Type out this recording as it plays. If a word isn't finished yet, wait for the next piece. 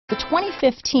The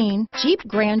 2015 Jeep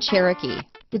Grand Cherokee.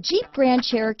 The Jeep Grand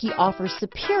Cherokee offers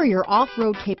superior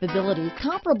off-road capability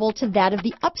comparable to that of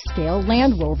the upscale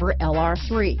Land Rover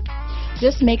LR3.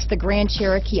 This makes the Grand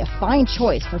Cherokee a fine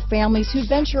choice for families who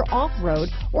venture off-road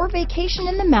or vacation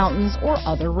in the mountains or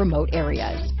other remote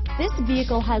areas. This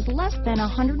vehicle has less than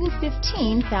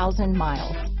 115,000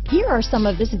 miles. Here are some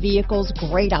of this vehicle's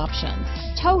great options: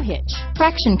 tow hitch,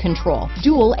 traction control,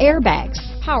 dual airbags,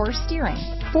 power steering,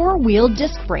 four-wheel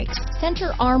disc brakes,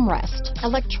 center armrest,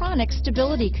 electronic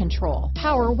stability control,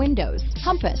 power windows,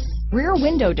 compass, rear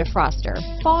window defroster,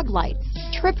 fog lights,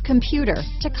 trip computer,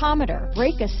 tachometer,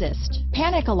 brake assist,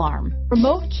 panic alarm,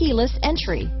 remote keyless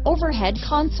entry, overhead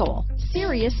console,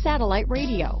 Sirius Satellite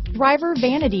Radio, driver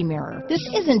vanity mirror. This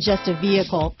isn't just a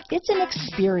vehicle, it's an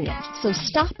experience. So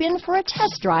stop in for a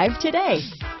test drive today.